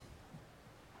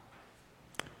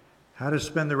how to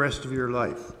spend the rest of your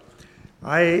life.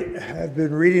 I have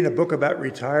been reading a book about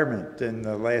retirement in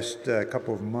the last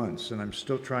couple of months, and I'm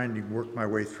still trying to work my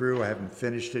way through. I haven't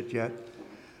finished it yet.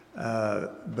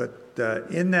 But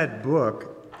in that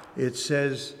book, it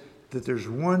says that there's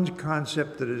one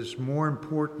concept that is more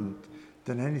important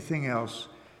than anything else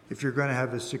if you're going to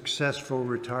have a successful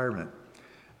retirement.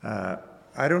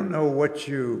 I don't know what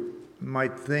you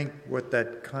might think what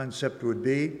that concept would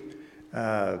be.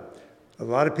 A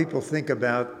lot of people think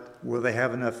about, will they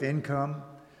have enough income?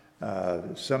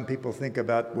 Some people think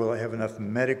about, will I have enough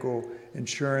medical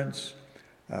insurance?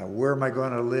 Where am I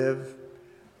going to live?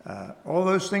 All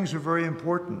those things are very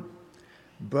important.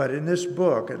 But in this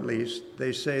book, at least,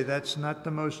 they say that's not the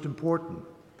most important.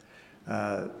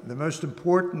 The most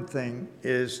important thing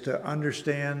is to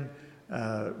understand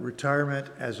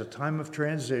retirement as a time of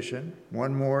transition,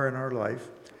 one more in our life,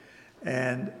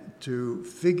 and to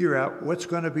figure out what's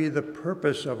going to be the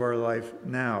purpose of our life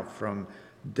now from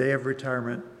day of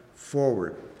retirement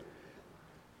forward.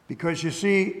 Because you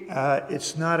see,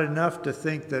 it's not enough to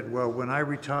think that, well, when I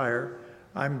retire,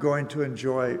 I'm going to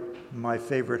enjoy my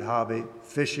favorite hobby,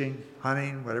 fishing,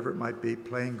 hunting, whatever it might be,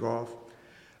 playing golf.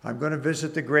 I'm going to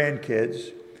visit the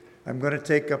grandkids. I'm going to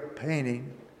take up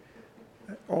painting.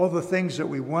 All the things that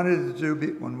we wanted to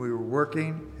do when we were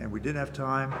working and we didn't have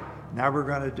time, now we're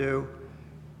going to do.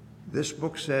 This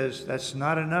book says that's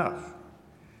not enough.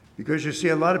 Because you see,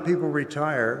 a lot of people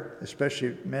retire,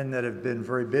 especially men that have been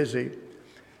very busy.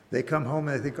 They come home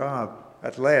and they think,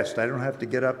 at last, I don't have to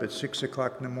get up at 6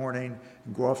 o'clock in the morning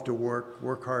and go off to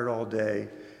work hard all day,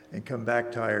 and come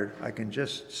back tired. I can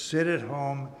just sit at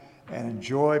home and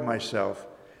enjoy myself.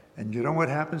 And you know what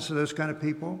happens to those kind of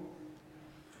people?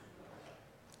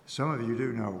 Some of you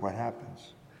do know what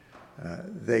happens.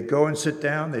 They go and sit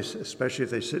down, especially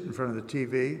if they sit in front of the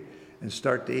TV, and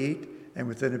start to eat. And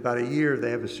within about a year,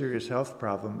 they have a serious health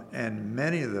problem. And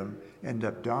many of them end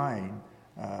up dying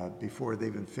before they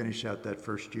even finish out that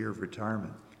first year of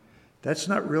retirement. That's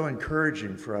not real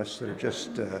encouraging for us that are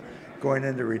just going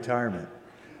into retirement.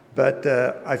 But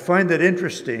I find it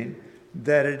interesting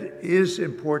that it is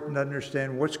important to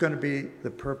understand what's going to be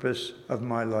the purpose of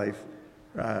my life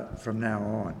from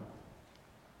now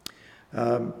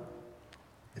on.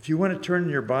 If you want to turn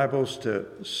your Bibles to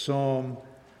Psalm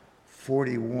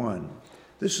 41,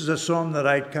 this is a psalm that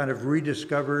I kind of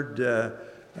rediscovered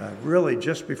really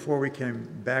just before we came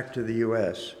back to the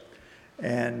U.S.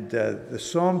 And the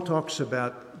psalm talks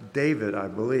about David, I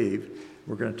believe.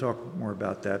 We're going to talk more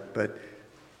about that. But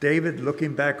David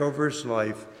looking back over his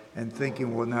life and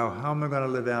thinking, well, now how am I going to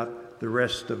live out the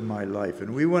rest of my life?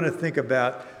 And we want to think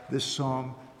about this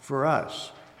psalm for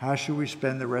us. How should we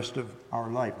spend the rest of our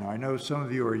life? Now, I know some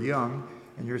of you are young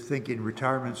and you're thinking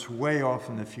retirement's way off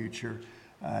in the future.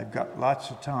 I've got lots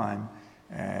of time.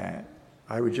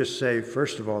 I would just say,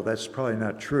 first of all, that's probably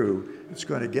not true. It's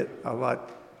going to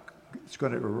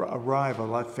arrive a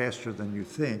lot faster than you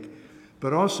think.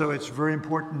 But also, it's very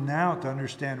important now to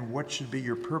understand what should be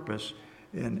your purpose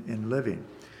in living.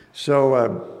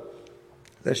 So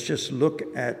let's just look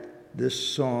at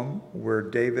this psalm where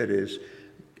David is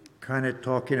kind of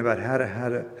talking about how to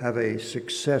have a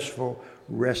successful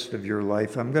rest of your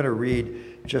life. I'm going to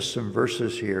read just some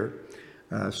verses here,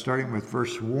 starting with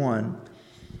verse 1.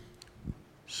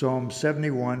 Psalm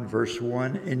 71, verse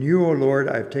 1. In you, O Lord,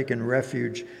 I have taken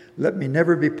refuge. Let me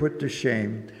never be put to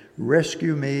shame.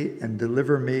 Rescue me and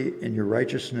deliver me in your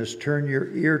righteousness. Turn your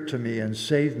ear to me and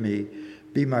save me.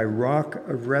 Be my rock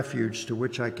of refuge to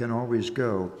which I can always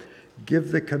go.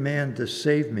 Give the command to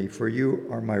save me, for you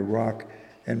are my rock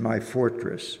and my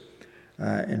fortress.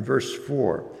 In verse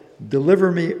 4,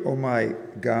 deliver me, O my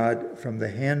God, from the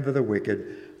hand of the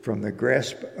wicked, from the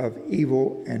grasp of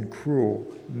evil and cruel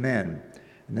men.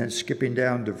 And then skipping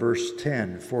down to verse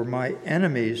 10, for my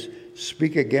enemies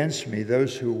speak against me,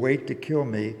 those who wait to kill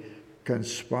me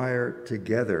conspire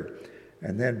together.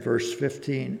 And then verse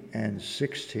 15 and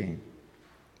 16.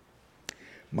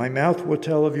 My mouth will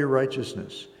tell of your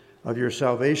righteousness, of your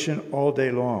salvation all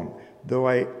day long. Though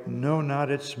I know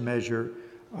not its measure,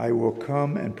 I will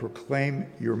come and proclaim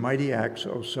your mighty acts,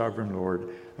 O sovereign Lord.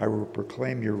 I will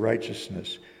proclaim your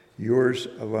righteousness, yours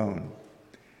alone.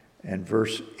 And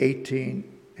verse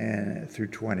 18 through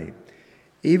 20.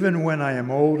 Even when I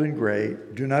am old and gray,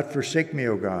 do not forsake me,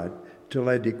 O God, till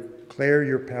I declare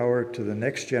your power to the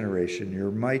next generation,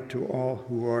 your might to all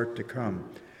who are to come.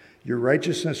 Your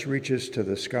righteousness reaches to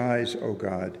the skies, O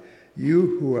God.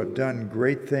 You who have done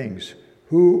great things,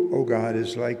 who, O God,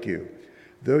 is like you?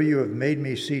 Though you have made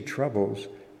me see troubles,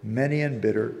 many and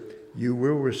bitter, you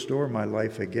will restore my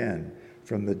life again.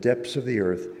 From the depths of the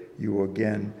earth, you will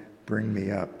again bring me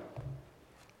up.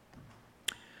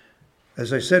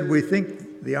 As I said, we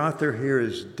think the author here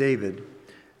is David.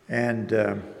 And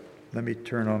let me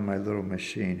turn on my little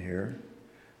machine here.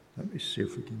 Let me see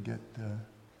if we can get...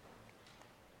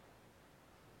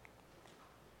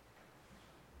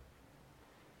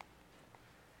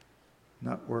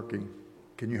 Not working.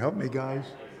 Can you help me, guys?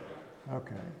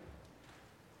 Okay.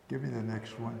 Give me the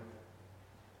next one.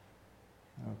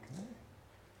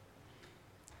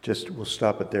 Okay. We'll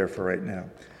stop it there for right now.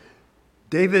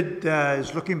 David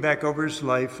is looking back over his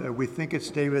life. We think it's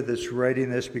David that's writing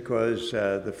this because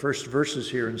the first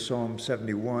verses here in Psalm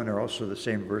 71 are also the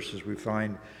same verses we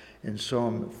find in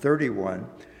Psalm 31.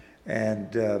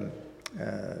 And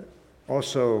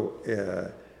also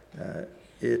the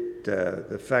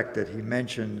fact that he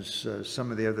mentions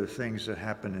some of the other things that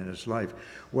happen in his life.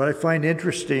 What I find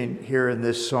interesting here in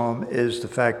this psalm is the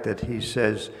fact that he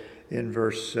says in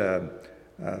verse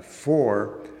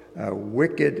 4,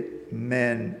 wicked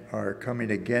men are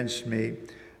coming against me.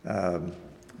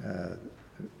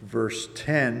 Verse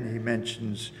 10, he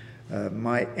mentions,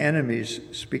 my enemies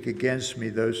speak against me.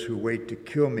 Those who wait to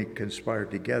kill me conspire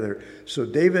together. So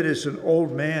David is an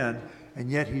old man,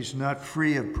 and yet he's not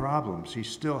free of problems. He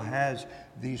still has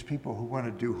these people who want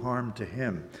to do harm to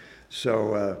him.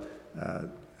 So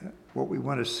what we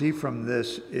want to see from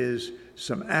this is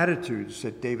some attitudes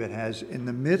that David has in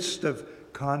the midst of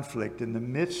conflict, in the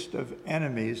midst of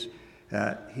enemies.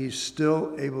 He's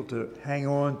still able to hang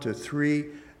on to three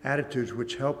attitudes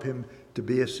which help him to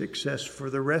be a success for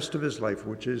the rest of his life,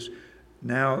 which is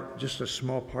now just a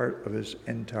small part of his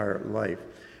entire life.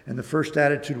 And the first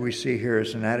attitude we see here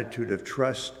is an attitude of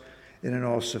trust in an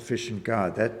all-sufficient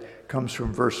God. That comes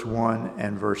from verse 1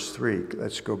 and verse 3.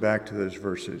 Let's go back to those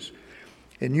verses.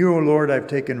 In you, O Lord, I've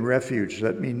taken refuge.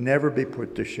 Let me never be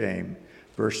put to shame.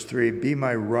 Verse 3, be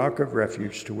my rock of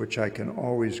refuge to which I can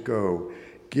always go.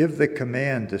 Give the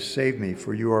command to save me,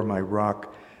 for you are my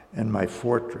rock and my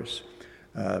fortress.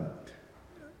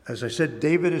 As I said,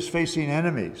 David is facing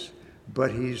enemies,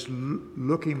 but he's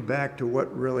looking back to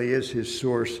what really is his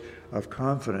source of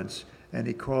confidence, and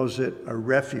he calls it a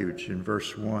refuge in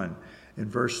verse 1. In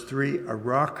verse 3, a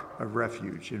rock of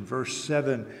refuge. In verse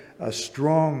 7, a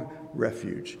strong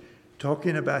refuge.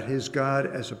 Talking about his God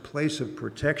as a place of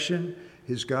protection,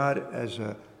 his God as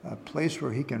a place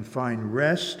where he can find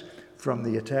rest from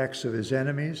the attacks of his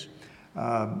enemies.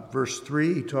 Verse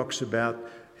 3, he talks about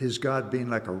his God being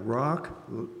like a rock,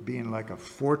 being like a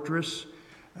fortress.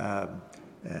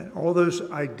 And all those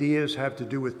ideas have to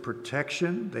do with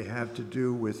protection. They have to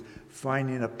do with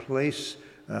finding a place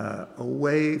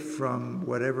away from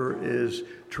whatever is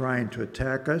trying to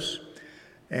attack us.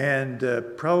 And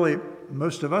probably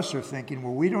most of us are thinking,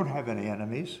 well, we don't have any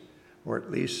enemies, or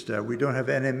at least we don't have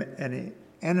any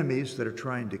enemies that are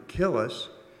trying to kill us.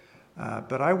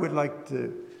 But I would like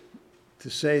to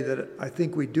say that I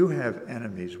think we do have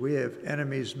enemies. We have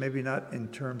enemies, maybe not in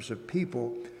terms of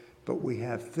people, but we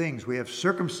have things. We have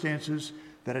circumstances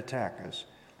that attack us.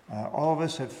 All of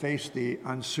us have faced the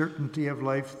uncertainty of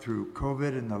life through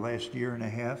COVID in the last year and a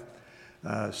half.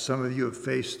 Some of you have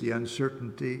faced the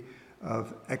uncertainty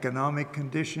of economic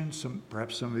conditions.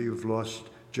 Perhaps some of you have lost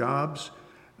jobs.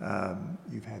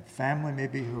 You've had family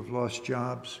maybe who have lost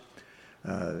jobs.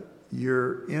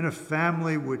 You're in a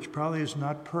family which probably is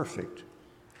not perfect.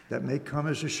 That may come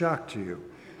as a shock to you.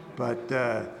 But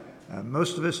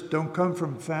most of us don't come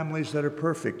from families that are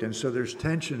perfect. And so there's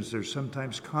tensions, there's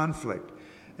sometimes conflict.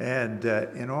 And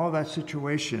in all that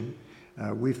situation,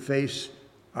 we face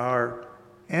our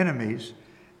enemies.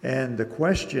 And the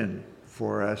question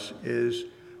for us is,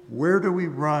 where do we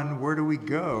run, where do we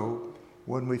go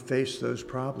when we face those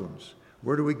problems?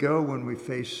 Where do we go when we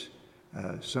face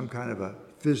some kind of a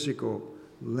physical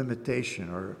limitation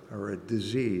or a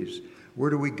disease? Where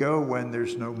do we go when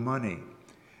there's no money?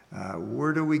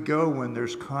 Where do we go when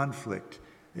there's conflict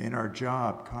in our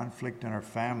job, conflict in our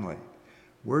family?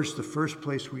 Where's the first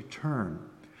place we turn?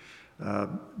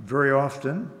 Very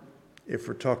often, if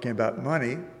we're talking about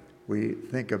money, we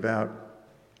think about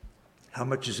how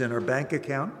much is in our bank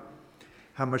account,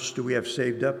 how much do we have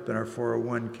saved up in our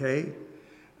 401k.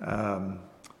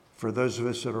 For those of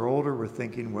us that are older, we're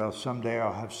thinking, well, someday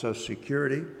I'll have Social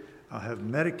Security, I'll have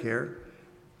Medicare,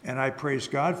 and I praise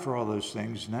God for all those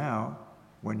things now.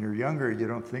 When you're younger, you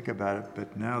don't think about it,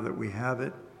 but now that we have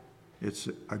it, it's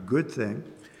a good thing.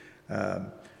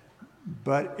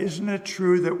 But isn't it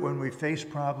true that when we face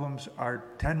problems, our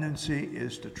tendency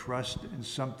is to trust in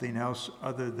something else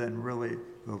other than really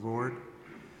the Lord?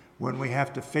 When we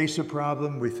have to face a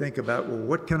problem, we think about, well,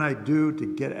 what can I do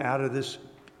to get out of this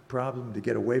problem, to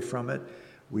get away from it?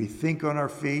 We think on our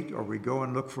feet, or we go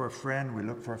and look for a friend, we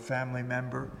look for a family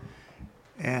member.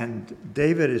 And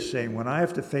David is saying, when I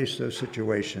have to face those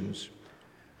situations,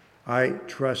 I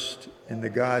trust in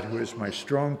the God who is my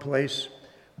strong place,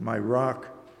 my rock.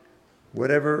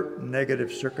 Whatever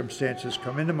negative circumstances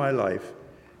come into my life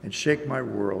and shake my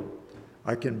world,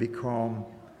 I can be calm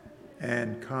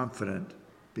and confident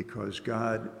because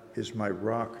God is my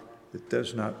rock that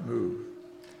does not move.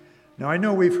 Now, I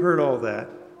know we've heard all that,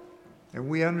 and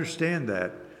we understand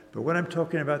that, but what I'm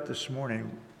talking about this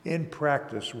morning, in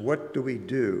practice, what do we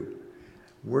do?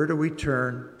 Where do we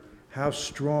turn? How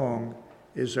strong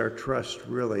is our trust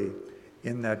really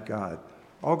in that God?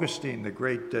 Augustine, the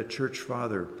great church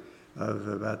father of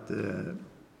about the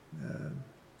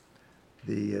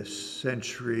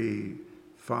century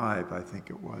 5, I think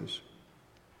it was,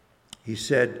 he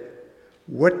said,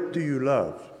 "What do you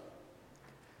love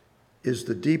is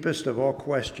the deepest of all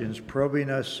questions, probing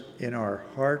us in our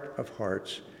heart of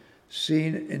hearts,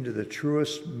 seen into the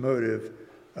truest motive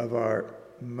of our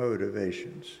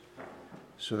motivations."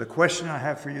 So the question I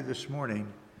have for you this morning,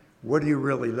 what do you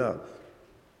really love?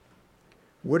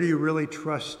 What do you really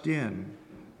trust in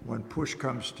when push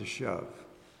comes to shove?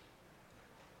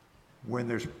 When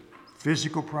there's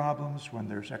physical problems, when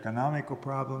there's economical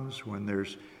problems, when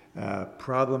there's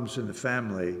problems in the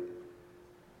family,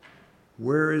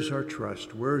 where is our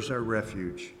trust? Where is our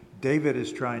refuge? David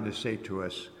is trying to say to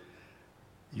us,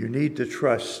 you need to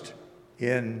trust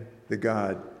in the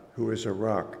God who is a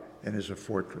rock and is a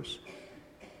fortress.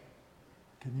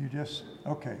 Can you just,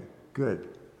 okay, good.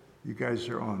 You guys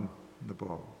are on the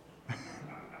ball.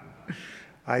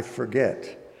 I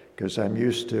forget because I'm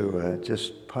used to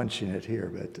just punching it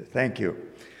here, but thank you.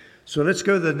 So let's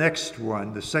go to the next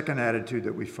one, the second attitude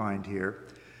that we find here,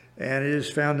 and it is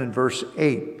found in verse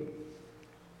 8.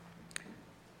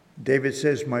 David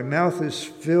says, "My mouth is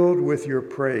filled with your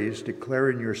praise,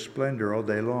 declaring your splendor all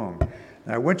day long."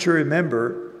 Now, I want you to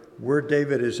remember where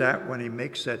David is at when he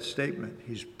makes that statement.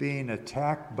 He's being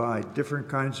attacked by different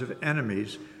kinds of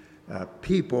enemies,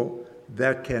 people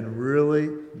that can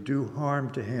really do harm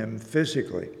to him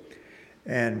physically.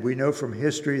 And we know from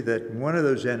history that one of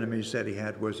those enemies that he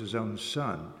had was his own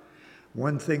son.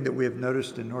 One thing that we have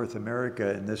noticed in North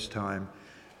America in this time,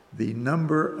 the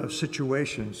number of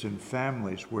situations in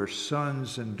families where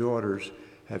sons and daughters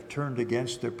have turned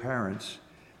against their parents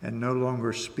and no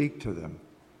longer speak to them.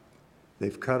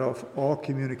 They've cut off all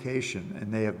communication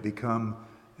and they have become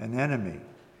an enemy.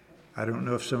 I don't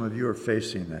know if some of you are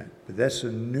facing that, but that's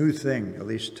a new thing, at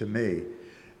least to me.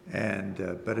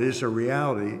 But it is a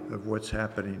reality of what's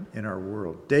happening in our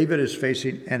world. David is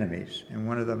facing enemies, and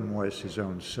one of them was his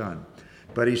own son.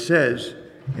 But he says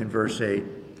in verse 8,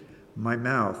 "My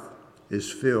mouth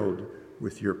is filled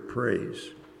with your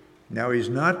praise." Now, he's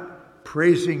not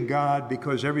praising God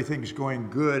because everything's going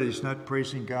good. He's not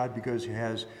praising God because he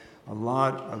has a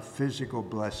lot of physical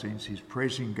blessings. He's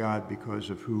praising God because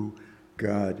of who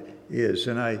God is.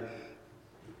 And I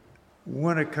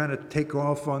want to kind of take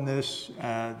off on this.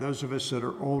 Those of us that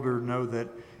are older know that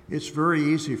it's very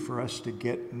easy for us to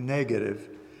get negative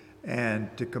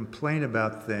and to complain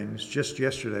about things. Just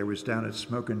yesterday, I was down at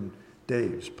Smokin'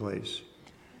 Dave's place,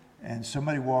 and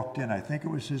somebody walked in. I think it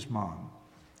was his mom.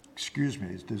 Excuse me,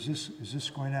 is this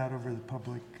going out over the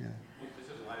public?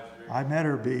 I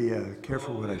better be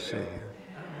careful what I say here.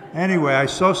 Anyway, I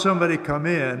saw somebody come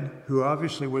in who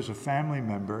obviously was a family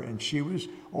member, and she was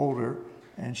older,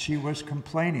 and she was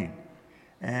complaining,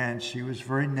 and she was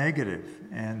very negative,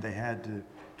 and they had to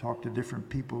talk to different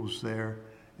people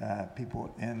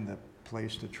in the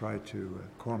place to try to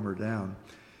calm her down.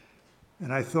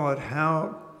 And I thought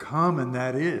how common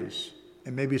that is,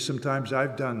 and maybe sometimes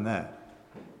I've done that,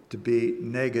 to be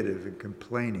negative and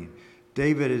complaining.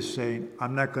 David is saying,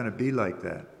 I'm not going to be like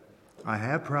that. I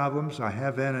have problems, I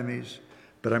have enemies,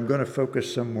 but I'm going to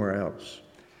focus somewhere else.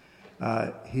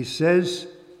 He says,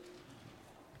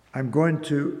 I'm going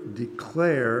to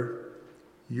declare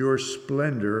your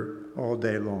splendor all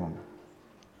day long.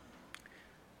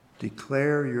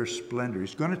 Declare your splendor.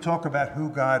 He's going to talk about who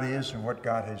God is and what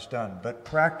God has done. But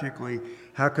practically,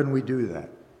 how can we do that?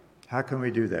 How can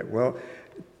we do that? Well,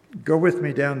 go with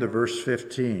me down to verse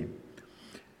 15.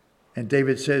 And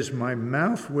David says, my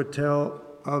mouth would tell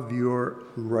of your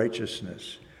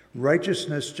righteousness.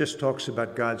 Righteousness just talks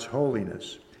about God's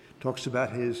holiness, talks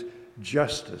about his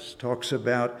justice, talks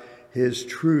about his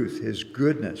truth, his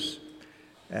goodness.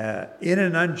 In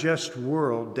an unjust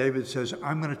world, David says,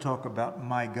 I'm going to talk about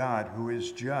my God who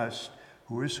is just,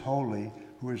 who is holy,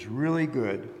 who is really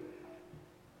good.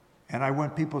 And I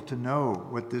want people to know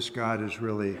what this God is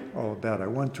really all about. I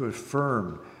want to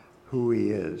affirm who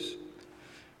he is.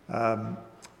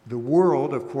 The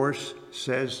world, of course,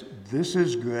 says this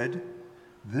is good,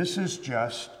 This is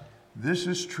just. This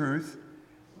is truth.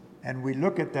 And we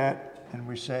look at that and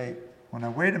we say, well,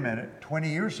 now wait a minute, 20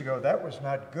 years ago, that was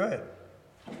not good.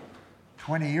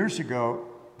 20 years ago,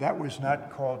 that was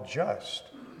not called just.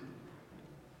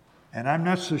 And I'm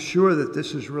not so sure that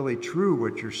this is really true,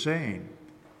 what you're saying.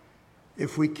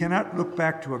 If we cannot look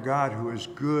back to a God who is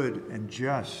good and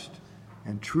just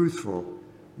and truthful,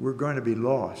 we're going to be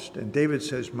lost. And David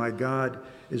says, my God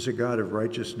is a God of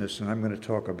righteousness, and I'm going to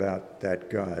talk about that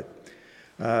God.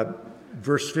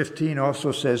 Verse 15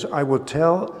 also says, I will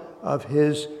tell of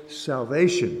his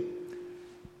salvation.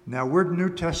 Now, we're New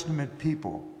Testament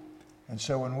people, and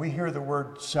so when we hear the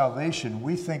word salvation,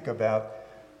 we think about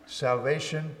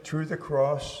salvation through the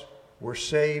cross. We're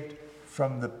saved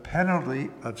from the penalty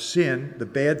of sin, the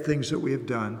bad things that we have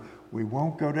done. We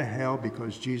won't go to hell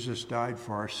because Jesus died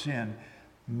for our sin.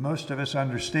 Most of us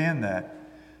understand that.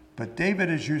 But David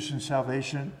is using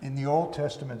salvation in the Old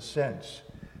Testament sense,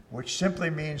 which simply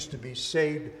means to be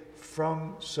saved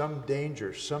from some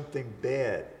danger, something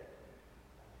bad,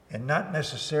 and not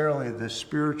necessarily the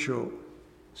spiritual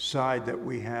side that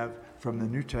we have from the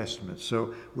New Testament.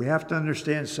 So we have to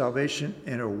understand salvation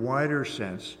in a wider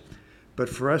sense. But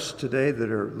for us today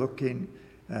that are looking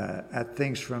at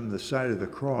things from the side of the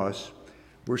cross,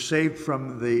 we're saved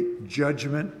from the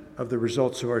judgment of the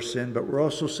results of our sin, but we're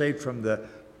also saved from the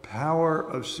power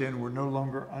of sin. We're no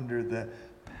longer under the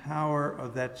power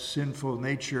of that sinful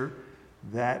nature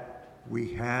that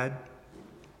we had,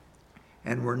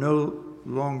 and we're no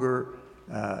longer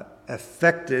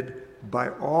affected by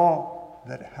all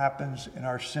that happens in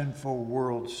our sinful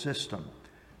world system.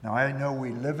 Now, I know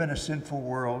we live in a sinful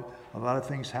world. A lot of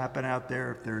things happen out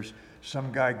there. If there's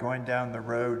some guy going down the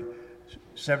road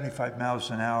 75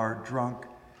 miles an hour drunk,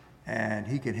 and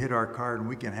he can hit our car and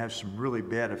we can have some really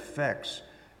bad effects,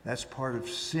 that's part of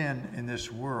sin in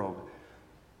this world.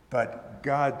 But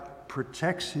God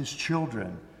protects his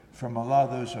children from a lot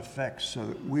of those effects so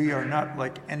that we are not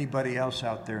like anybody else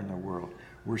out there in the world.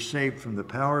 We're saved from the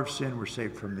power of sin. We're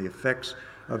saved from the effects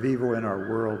of evil in our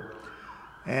world.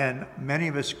 And many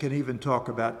of us can even talk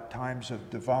about times of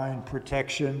divine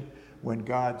protection when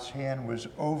God's hand was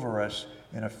over us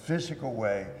in a physical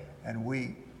way and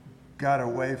we got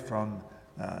away from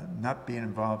not being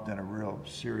involved in a real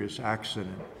serious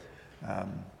accident.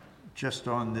 Just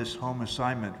on this home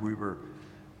assignment,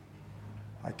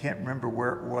 I can't remember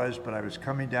where it was, but I was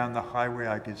coming down the highway.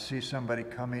 I could see somebody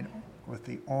coming with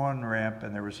the on-ramp,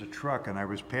 and there was a truck, and I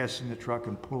was passing the truck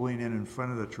and pulling in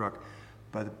front of the truck.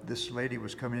 But this lady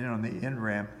was coming in on the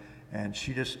in-ramp, and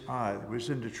she just, it was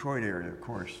in Detroit area, of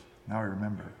course. Now I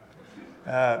remember.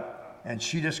 And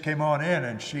she just came on in,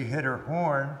 and she hit her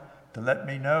horn to let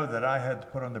me know that I had to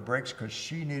put on the brakes because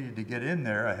she needed to get in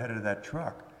there ahead of that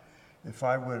truck. If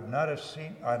I would not have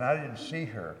seen, and I didn't see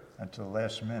her until the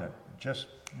last minute. Just,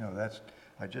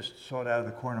 I just saw it out of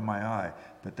the corner of my eye.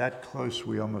 But that close,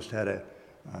 we almost had a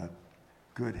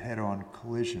good head-on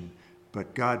collision.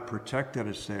 But God protected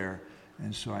us there,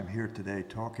 and so I'm here today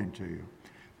talking to you.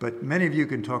 But many of you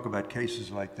can talk about cases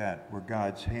like that, where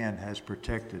God's hand has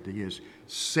protected. He has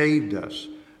saved us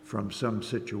from some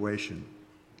situation.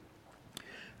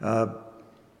 I'd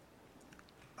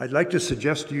like to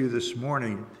suggest to you this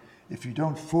morning, if you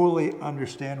don't fully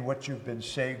understand what you've been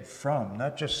saved from,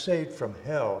 not just saved from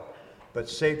hell, but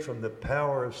saved from the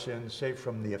power of sin, saved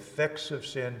from the effects of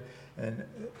sin, and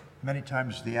many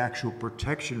times the actual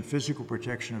protection, physical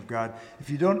protection of God. If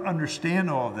you don't understand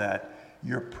all of that,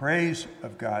 your praise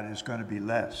of God is going to be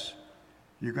less.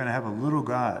 You're going to have a little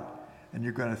God, and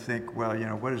you're going to think, well,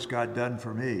 what has God done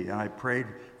for me? And I prayed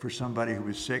for somebody who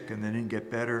was sick and they didn't get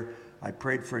better. I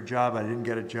prayed for a job, I didn't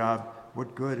get a job.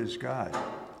 What good is God?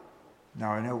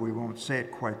 Now, I know we won't say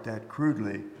it quite that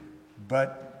crudely,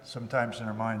 but sometimes in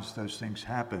our minds those things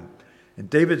happen. And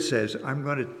David says, I'm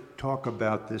going to talk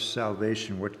about this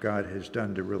salvation, what God has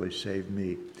done to really save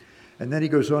me. And then he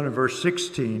goes on in verse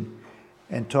 16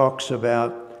 and talks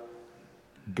about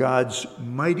God's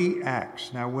mighty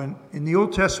acts. Now, when in the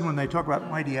Old Testament, when they talk about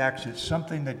mighty acts, it's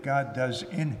something that God does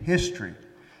in history,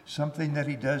 something that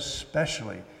he does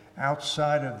specially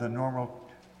outside of the normal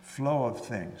flow of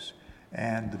things.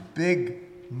 And the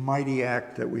big mighty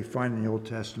act that we find in the Old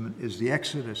Testament is the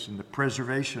Exodus and the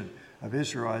preservation of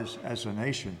Israel as a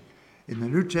nation. In the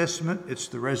New Testament, it's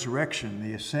the resurrection,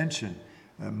 the ascension,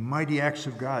 mighty acts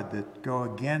of God that go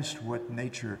against what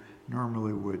nature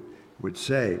normally would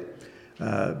say.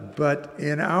 But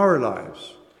in our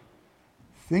lives,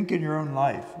 think in your own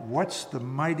life, what's the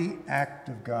mighty act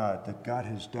of God that God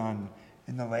has done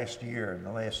in the last year, in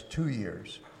the last 2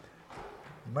 years?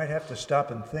 You might have to stop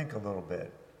and think a little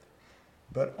bit.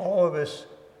 But all of us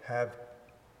have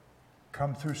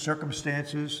come through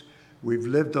circumstances, we've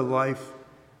lived a life,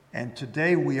 and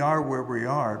today we are where we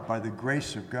are by the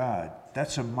grace of God.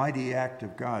 That's a mighty act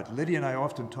of God. Lydia and I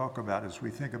often talk about, as we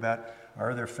think about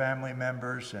our other family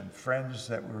members and friends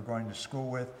that we're going to school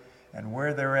with and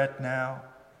where they're at now.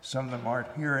 Some of them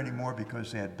aren't here anymore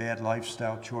because they had bad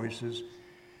lifestyle choices.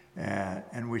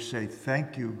 And we say,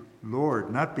 thank you,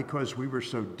 Lord, not because we were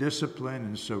so disciplined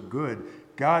and so good.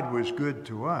 God was good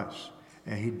to us,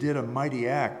 and he did a mighty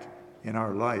act in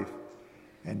our life.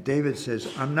 And David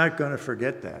says, I'm not going to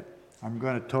forget that. I'm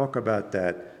going to talk about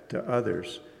that to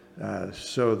others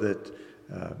so that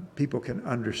people can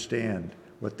understand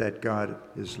what that God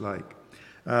is like.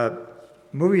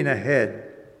 Moving ahead,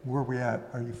 where are we at?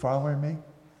 Are you following me?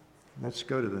 Let's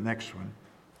go to the next one.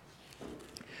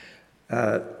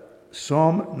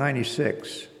 Psalm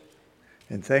 96.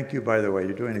 And thank you, by the way.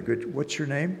 You're doing a good... What's your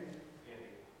name?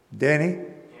 Danny?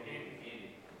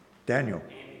 Daniel?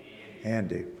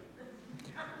 Andy.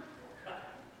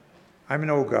 I'm an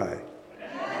old guy.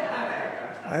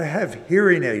 I have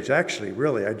hearing aids, actually,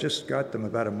 really. I just got them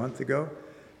about a month ago,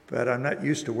 but I'm not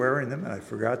used to wearing them, and I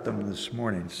forgot them this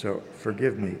morning, so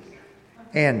forgive me.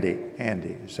 Andy,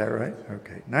 is that right?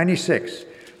 Okay. 96.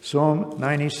 Psalm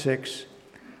 96,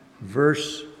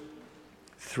 verse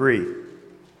 3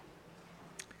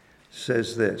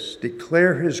 says this: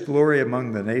 Declare his glory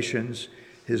among the nations,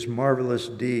 his marvelous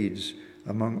deeds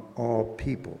among all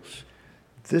peoples.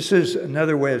 This is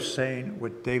another way of saying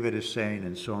what David is saying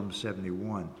in Psalm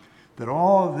 71, that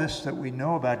all of this that we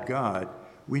know about God,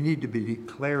 we need to be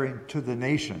declaring to the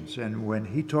nations. And when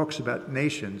he talks about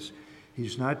nations,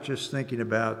 he's not just thinking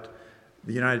about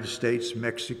the United States,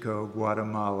 Mexico,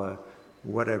 Guatemala,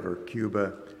 whatever,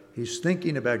 Cuba. He's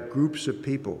thinking about groups of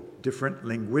people, different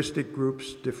linguistic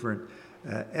groups, different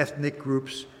ethnic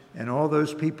groups, and all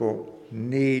those people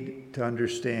need to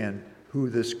understand who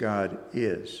this God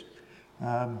is.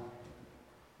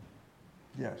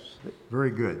 Yes,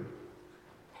 very good.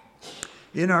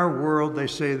 In our world, they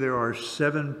say there are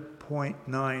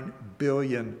 7.9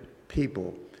 billion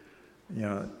people. You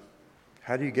know,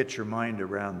 how do you get your mind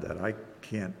around that? I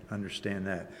can't understand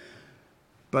that.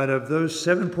 But of those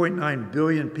 7.9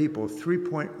 billion people,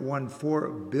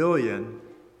 3.14 billion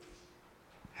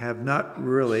have not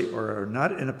really or are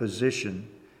not in a position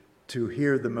to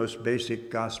hear the most basic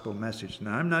gospel message.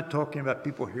 Now, I'm not talking about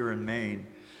people here in Maine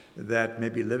that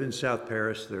maybe live in South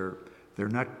Paris. They're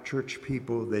not church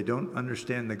people. They don't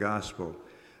understand the gospel.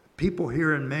 People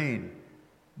here in Maine,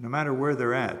 no matter where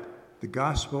they're at, the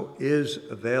gospel is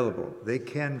available. They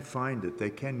can find it. They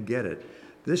can get it.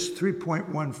 This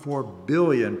 3.14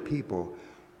 billion people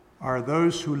are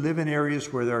those who live in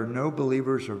areas where there are no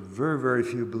believers or very, very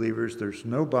few believers. There's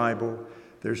no Bible.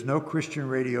 There's no Christian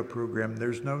radio program.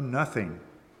 There's no nothing.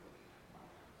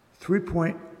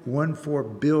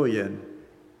 3.14 billion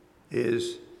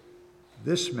is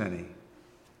this many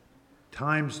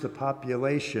times the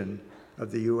population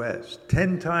of the U.S.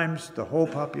 10 times the whole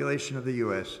population of the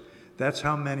U.S. That's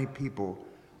how many people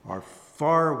are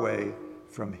far away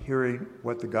from hearing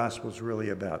what the gospel is really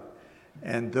about.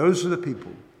 And those are the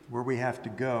people where we have to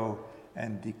go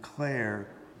and declare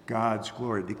God's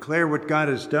glory, declare what God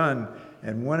has done.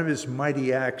 And one of his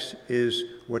mighty acts is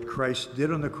what Christ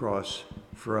did on the cross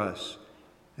for us.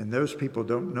 And those people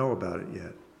don't know about it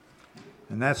yet.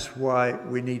 And that's why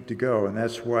we need to go. And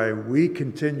that's why we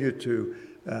continue to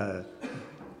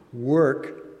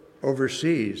work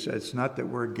overseas. It's not that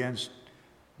we're against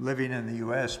living in the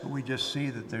U.S., but we just see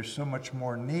that there's so much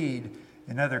more need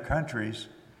in other countries.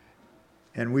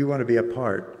 And we want to be a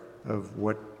part of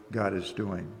what God is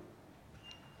doing.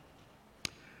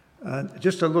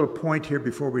 Just a little point here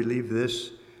before we leave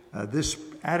this. This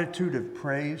attitude of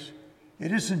praise,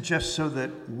 it isn't just so that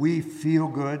we feel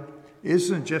good. It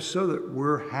isn't just so that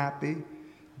we're happy.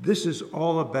 This is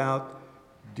all about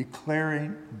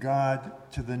declaring God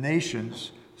to the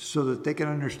nations so that they can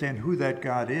understand who that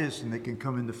God is and they can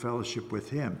come into fellowship with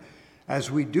him. As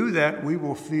we do that, we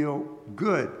will feel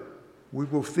good. We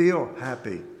will feel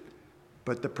happy.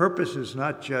 But the purpose is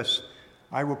not just,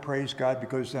 I will praise God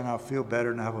because then I'll feel better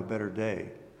and have a better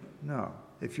day. No.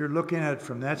 If you're looking at it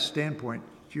from that standpoint,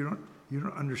 you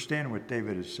don't understand what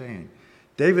David is saying.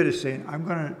 David is saying, I'm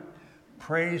going to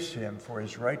praise him for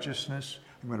his righteousness.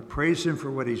 I'm going to praise him for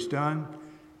what he's done.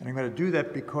 And I'm going to do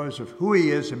that because of who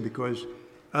he is and because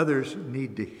others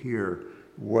need to hear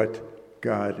what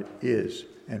God is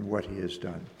and what he has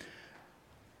done.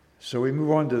 So we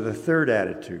move on to the third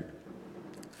attitude,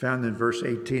 found in verse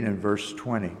 18 and verse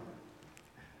 20.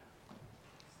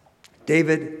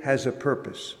 David has a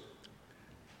purpose.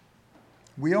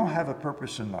 We all have a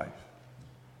purpose in life.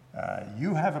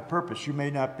 You have a purpose. You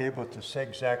may not be able to say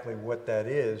exactly what that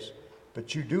is,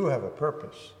 but you do have a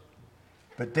purpose.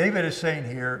 But David is saying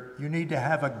here, you need to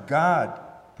have a God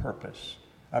purpose,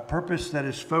 a purpose that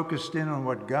is focused in on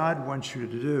what God wants you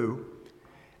to do.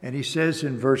 And he says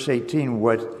in verse 18,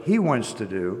 what he wants to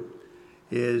do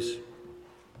is,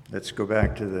 let's go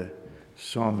back to the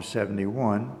Psalm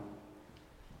 71.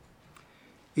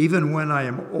 Even when I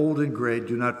am old and gray,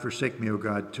 do not forsake me, O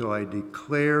God, till I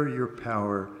declare your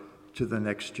power to the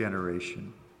next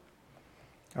generation.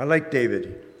 I like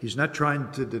David. He's not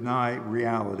trying to deny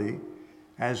reality.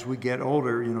 As we get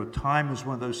older, time is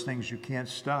one of those things you can't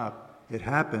stop. It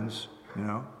happens,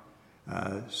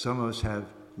 Some of us have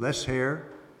less hair.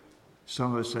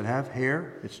 Some of us that have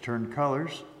hair, it's turned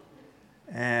colors.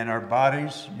 And our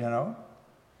bodies,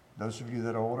 those of you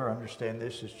that are older understand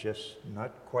this, is just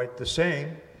not quite the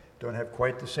same. Don't have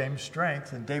quite the same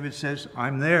strength. And David says,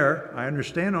 I'm there. I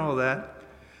understand all that.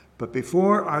 But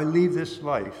before I leave this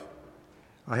life,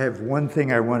 I have one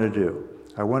thing I want to do.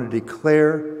 I want to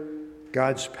declare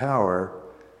God's power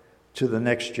to the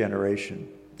next generation.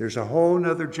 There's a whole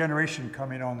nother generation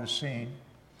coming on the scene.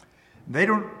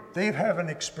 They haven't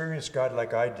experienced God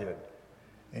like I did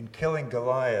in killing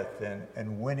Goliath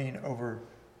and winning over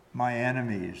my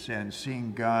enemies and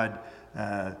seeing God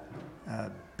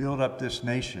build up this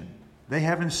nation. They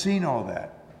haven't seen all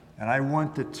that. And I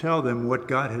want to tell them what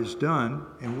God has done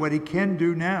and what he can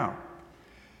do now.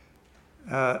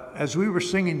 As we were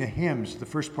singing the hymns, the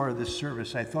first part of this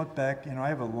service, I thought back,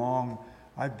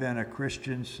 I've been a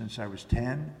Christian since I was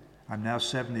 10. I'm now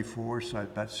 74, so I've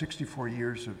about 64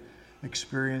 years of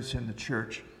experience in the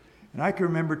church. And I can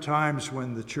remember times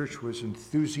when the church was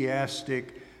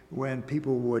enthusiastic, when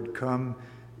people would come,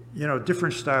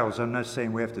 different styles. I'm not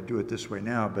saying we have to do it this way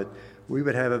now, but we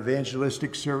would have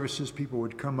evangelistic services. People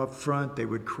would come up front, they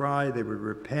would cry, they would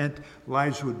repent,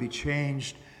 lives would be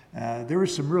changed. There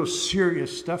was some real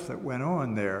serious stuff that went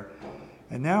on there.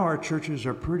 And now our churches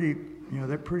are pretty,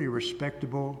 they're pretty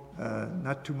respectable.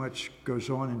 Not too much goes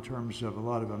on in terms of a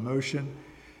lot of emotion.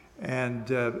 And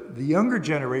the younger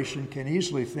generation can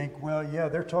easily think, well, yeah,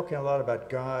 they're talking a lot about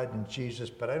God and Jesus,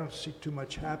 but I don't see too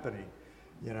much happening.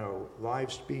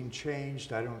 Lives being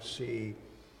changed. I don't see,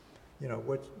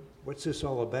 what's this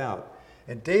all about?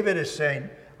 And David is saying,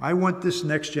 I want this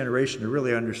next generation to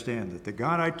really understand that the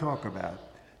God I talk about,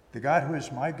 the God who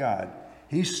is my God,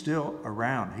 he's still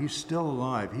around. He's still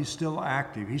alive. He's still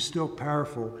active. He's still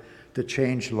powerful to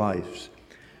change lives.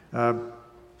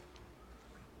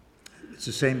 It's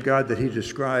the same God that he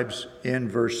describes in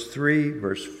verse 3,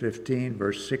 verse 15,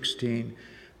 verse 16,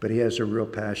 but he has a real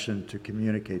passion to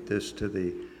communicate this to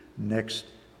the next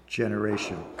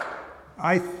generation.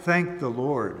 I thank the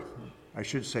Lord, I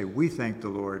should say we thank the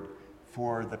Lord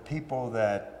for the people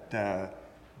that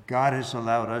God has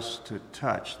allowed us to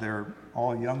touch. They're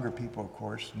all younger people, of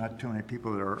course, not too many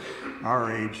people that are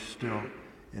our age still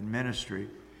in ministry.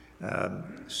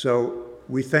 So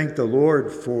we thank the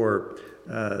Lord for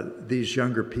these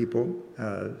younger people.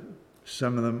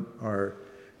 Some of them are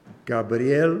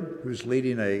Gabriel, who's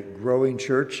leading a growing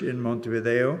church in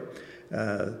Montevideo.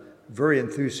 Very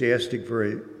enthusiastic,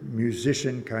 very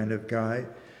musician kind of guy.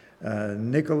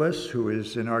 Nicholas, who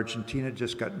is in Argentina,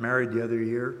 just got married the other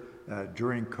year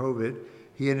during COVID.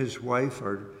 He and his wife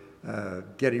are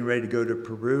getting ready to go to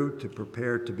Peru to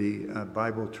prepare to be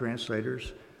Bible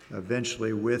translators,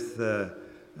 eventually with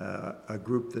a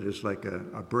group that is like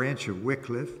a branch of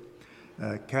Wycliffe.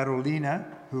 Carolina,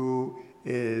 who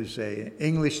is an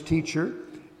English teacher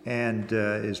and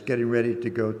is getting ready to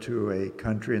go to a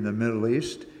country in the Middle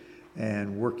East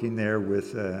and working there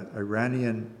with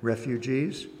Iranian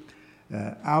refugees.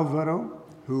 Alvaro,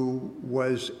 who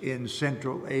was in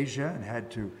Central Asia and had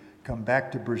to come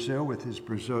back to Brazil with his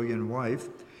Brazilian wife,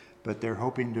 but they're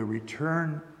hoping to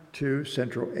return to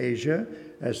Central Asia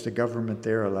as the government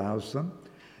there allows them.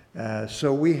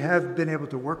 So we have been able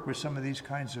to work with some of these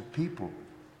kinds of people.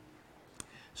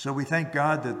 So we thank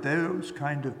God that those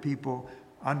kind of people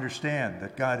understand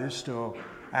that God is still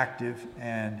active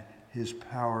and his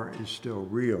power is still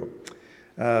real.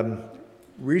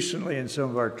 Recently, in some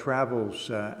of our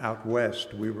travels out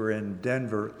west, we were in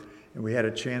Denver and we had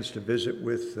a chance to visit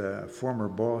with a former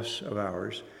boss of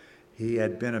ours. He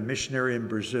had been a missionary in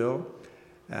Brazil.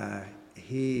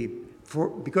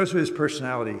 Because of his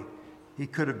personality, he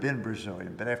could have been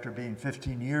Brazilian, but after being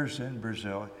 15 years in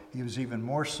Brazil, he was even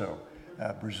more so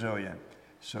Brazilian.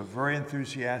 So very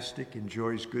enthusiastic,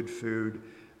 enjoys good food,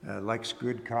 likes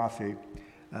good coffee,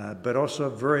 but also a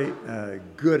very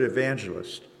good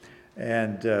evangelist.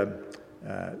 And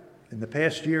in the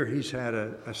past year, he's had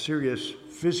a serious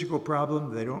physical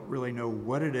problem. They don't really know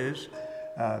what it is,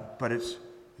 But is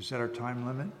that our time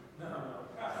limit?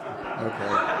 Okay.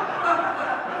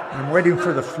 I'm waiting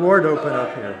for the floor to open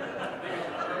up here.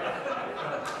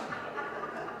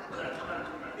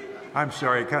 I'm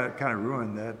sorry, kind of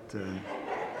ruined that.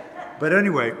 But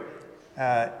anyway,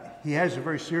 he has a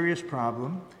very serious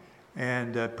problem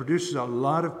and produces a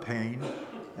lot of pain.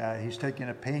 He's taking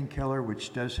a painkiller,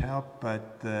 which does help,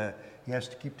 but he has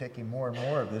to keep taking more and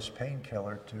more of this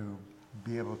painkiller to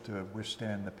be able to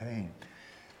withstand the pain.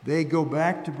 They go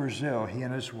back to Brazil, he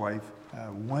and his wife,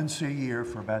 once a year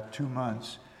for about 2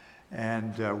 months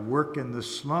and work in the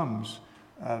slums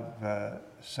of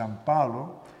São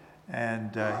Paulo.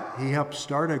 And he helped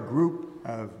start a group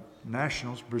of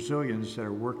nationals, Brazilians, that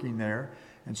are working there.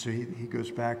 And so he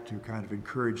goes back to kind of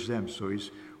encourage them. So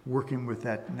he's working with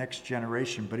that next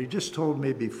generation. But he just told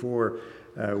me before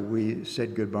we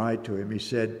said goodbye to him, he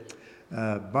said,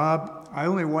 Bob, I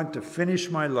only want to finish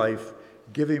my life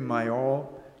giving my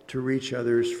all to reach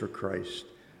others for Christ.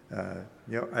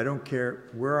 I don't care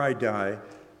where I die,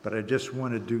 but I just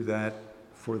want to do that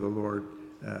for the Lord.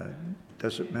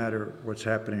 Doesn't matter what's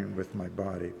happening with my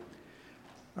body.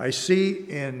 I see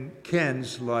in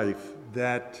Ken's life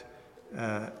that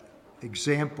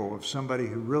example of somebody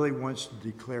who really wants to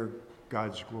declare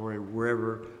God's glory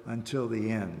wherever until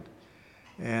the end.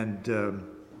 And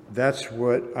that's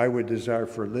what I would desire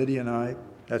for Lydia and I.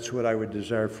 That's what I would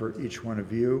desire for each one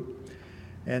of you.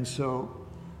 And so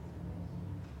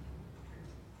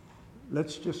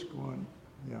let's just go on.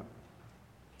 Yeah.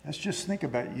 Let's just think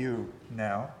about you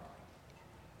now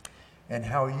and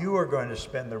how you are going to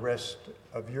spend the rest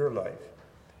of your life.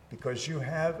 Because you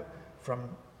have, from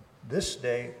this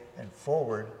day and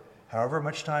forward, however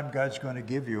much time God's going to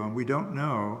give you, and we don't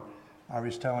know. I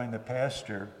was telling the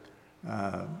pastor,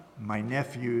 my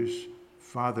nephew's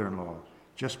father-in-law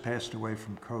just passed away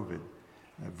from COVID.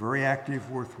 Very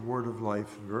active with Word of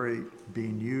Life, very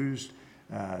being used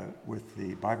with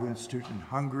the Bible Institute in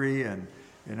Hungary and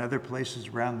in other places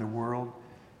around the world.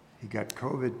 He got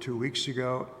COVID 2 weeks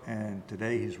ago, and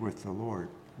today he's with the Lord.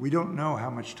 We don't know how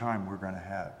much time we're going to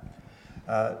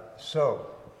have. So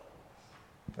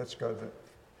let's go to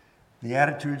the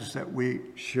attitudes that we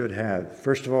should have.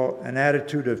 First of all, an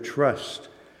attitude of trust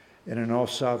in an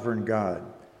all-sovereign God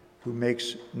who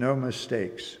makes no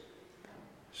mistakes.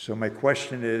 So my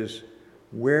question is,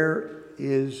 where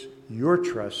is your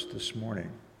trust this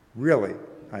morning? Really?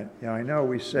 I know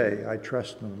we say, I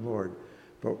trust in the Lord,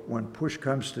 but when push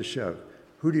comes to shove,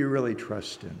 who do you really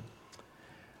trust in?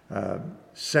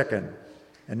 Second,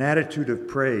 an attitude of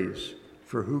praise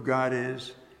for who God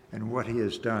is and what he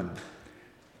has done.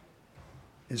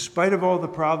 In spite of all the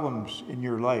problems in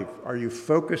your life, are you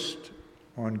focused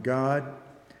on God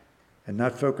and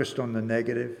not focused on the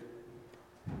negative?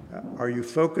 Are you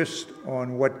focused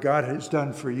on what God has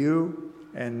done for you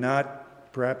and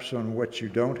not perhaps on what you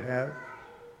don't have?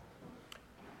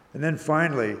 And then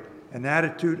finally, an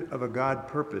attitude of a God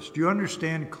purpose. Do you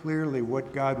understand clearly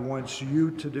what God wants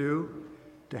you to do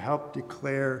to help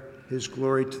declare his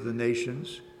glory to the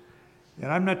nations?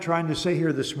 And I'm not trying to say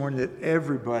here this morning that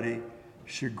everybody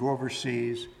should go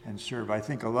overseas and serve. I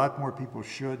think a lot more people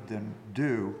should than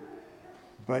do.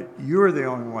 But you're the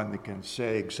only one that can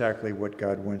say exactly what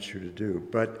God wants you to do.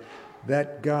 But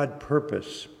that God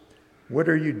purpose, what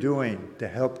are you doing to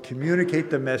help communicate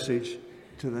the message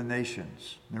to the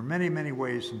nations? There are many, many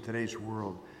ways in today's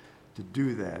world to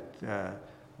do that.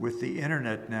 With the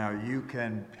internet now, you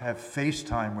can have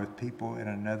FaceTime with people in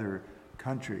another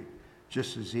country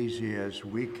just as easy as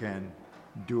we can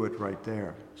do it right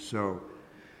there. So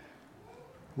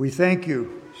we thank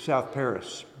you, South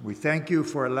Paris. We thank you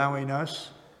for allowing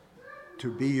us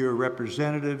to be your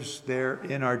representatives there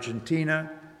in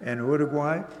Argentina and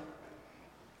Uruguay.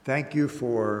 Thank you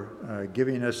for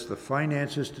giving us the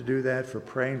finances to do that, for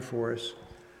praying for us.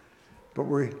 But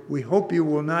we hope you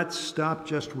will not stop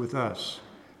just with us.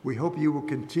 We hope you will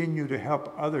continue to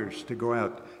help others to go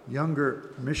out,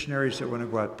 younger missionaries that want to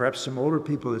go out, perhaps some older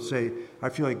people that say, I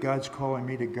feel like God's calling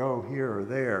me to go here or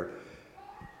there.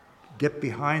 Get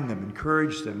behind them,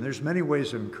 encourage them. There's many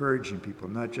ways of encouraging people,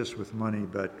 not just with money,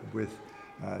 but with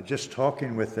just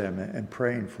talking with them and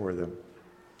praying for them.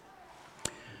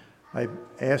 I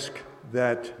ask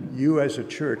that you as a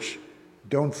church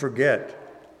don't forget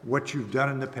what you've done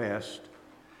in the past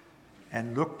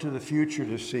and look to the future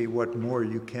to see what more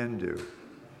you can do.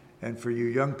 And for you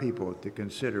young people to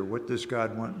consider, what does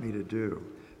God want me to do?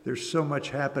 There's so much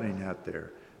happening out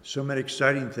there, so many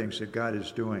exciting things that God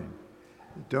is doing.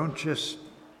 Don't just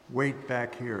wait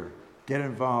back here. Get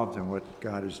involved in what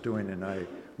God is doing, and I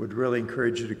would really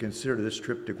encourage you to consider this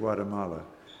trip to Guatemala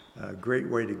a great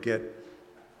way to get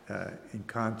in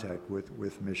contact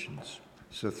with missions.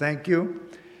 So thank you,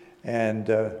 and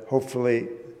hopefully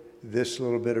this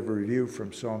little bit of a review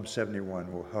from Psalm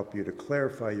 71 will help you to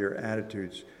clarify your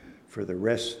attitudes for the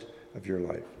rest of your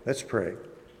life. Let's pray.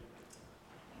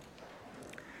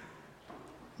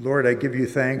 Lord, I give you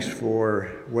thanks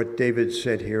for what David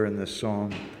said here in the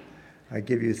psalm. I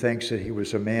give you thanks that he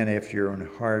was a man after your own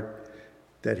heart,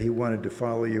 that he wanted to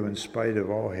follow you in spite of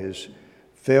all his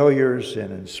failures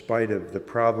and in spite of the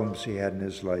problems he had in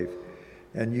his life.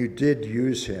 And you did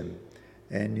use him,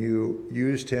 and you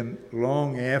used him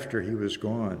long after he was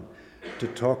gone to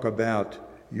talk about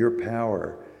your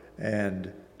power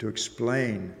and to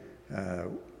explain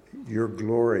your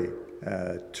glory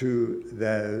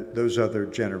to those other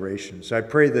generations. I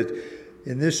pray that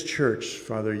in this church,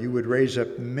 Father, you would raise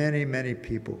up many, many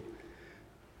people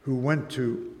who want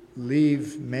to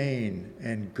leave Maine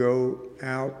and go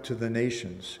out to the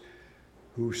nations,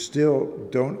 who still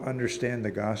don't understand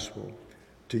the gospel,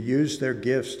 to use their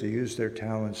gifts, to use their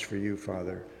talents for you,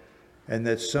 Father. And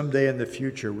that someday in the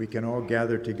future we can all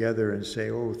gather together and say,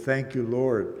 oh, thank you,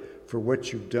 Lord, for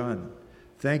what you've done.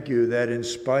 Thank you that in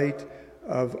spite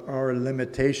of our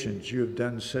limitations, you have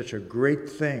done such a great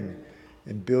thing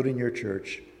in building your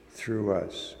church through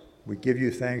us. We give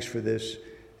you thanks for this.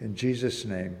 In Jesus'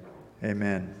 name,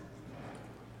 amen.